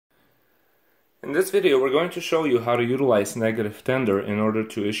In this video, we're going to show you how to utilize negative tender in order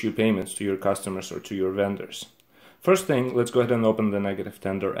to issue payments to your customers or to your vendors. First thing, let's go ahead and open the negative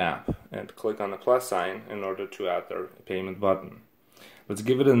tender app and click on the plus sign in order to add their payment button. Let's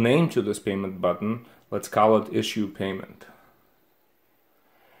give it a name to this payment button. Let's call it issue payment.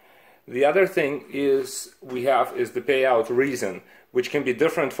 The other thing we have is the payout reason, which can be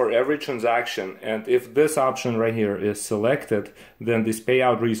different for every transaction, and if this option right here is selected, then these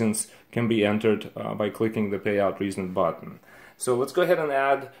payout reasons can be entered by clicking the payout reason button. So let's go ahead and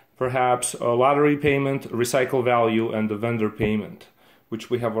add perhaps a lottery payment, recycle value, and the vendor payment, which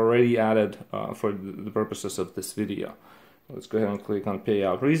we have already added for the purposes of this video. Let's go ahead and click on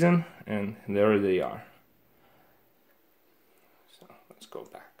payout reason, and there they are. So let's go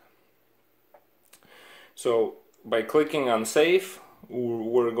back. So by clicking on save,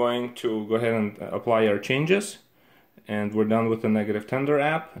 we're going to go ahead and apply our changes, and we're done with the negative tender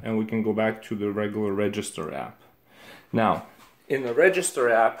app, and we can go back to the regular register app. Now, in the register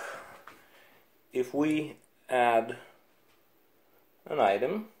app, if we add an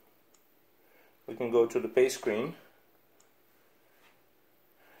item, we can go to the pay screen,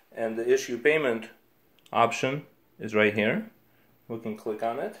 and the issue payment option is right here. We can click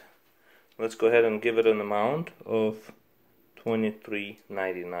on it. Let's go ahead and give it an amount of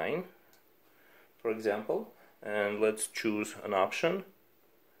 $23.99, for example, and let's choose an option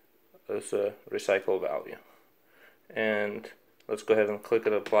as a recycle value. And let's go ahead and click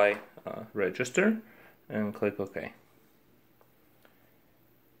it apply register and click OK.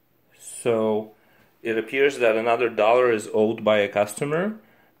 So it appears that another $1 is owed by a customer,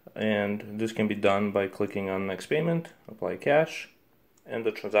 and this can be done by clicking on next payment, apply cash, and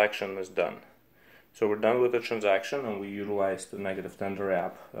the transaction is done. So we're done with the transaction, and we utilize the negative tender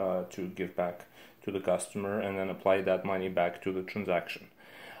app to give back to the customer and then apply that money back to the transaction.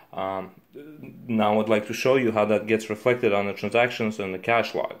 Now I'd like to show you how that gets reflected on the transactions and the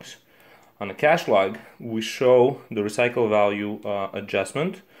cash logs. On the cash log, we show the recycle value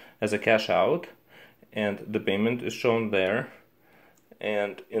adjustment as a cash out, and the payment is shown there.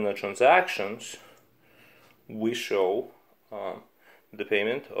 And in the transactions, we show the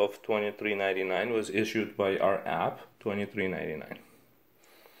payment of $23.99 was issued by our app, $23.99.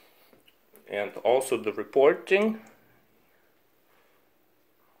 And also the reporting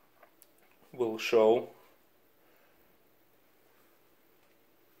will show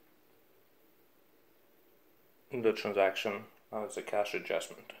the transaction as a cash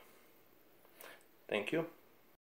adjustment. Thank you.